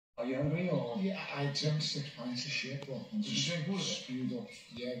Are you hungry or? Yeah, I drank 6 pints of shit, but I'm Did you drink all of it? spewed up.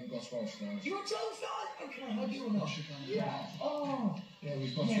 Yeah, we've got 12 stars. You got 12 stars? Okay, how do you know? Yeah. Oh. Yeah,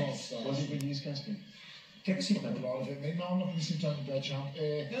 we've got 12 stars. Was it really disgusting? Take a seat, a lot of it. Mate, no, I'm not going to sit down in bed, champ.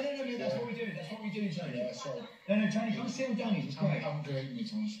 No, that's what we do. That's what we do, Tony. Yeah, so... No, Tony, come sit down. It's great. I'm great with me,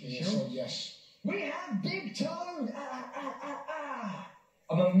 Tom. Sure? So, yes. We have Big Tone!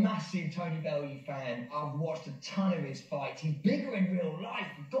 I'm a massive Tony Bellew fan. I've watched a ton of his fights. He's bigger in real life,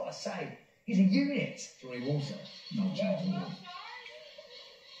 I've got to say. He's a unit. Do you want water? No, champ.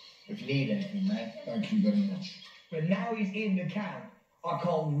 If you need anything, man. Thank you very much. But now he's in the camp, I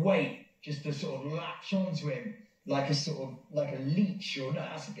can't wait just to sort of latch onto him like a leech, or no,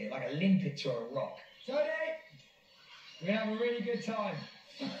 that's a bit like a limpet to a rock. Tony, we're gonna have a really good time.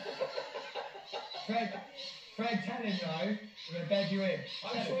 Fred, tell him no. We're gonna bed you in.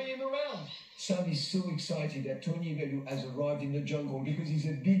 I'm showing him around. Sam is so excited that Tony Bellew has arrived in the jungle because he's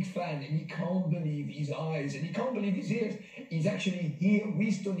a big fan and he can't believe his eyes and he can't believe his ears. He's actually here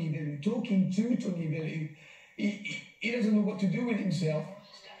with Tony Bellew, talking to Tony Bellew. He doesn't know what to do with himself.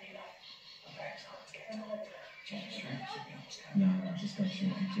 No, just go shoot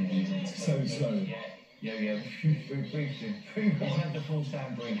him. So slow. Yeah. Breathe him. Let's have the full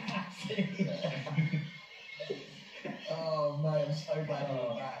sound breathe. Oh man, I'm so glad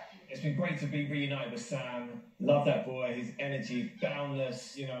you're back. It's been great to be reunited with Sam. Love that boy, his energy,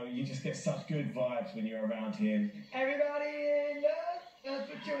 boundless. You know, you just get such good vibes when you're around him. Everybody in love,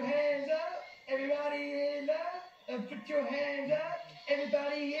 put your hands up. Everybody in love, put your hands up.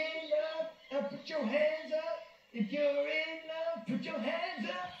 Everybody in love, put your hands up. If you're in love, put your hands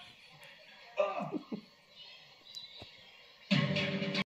up. Oh.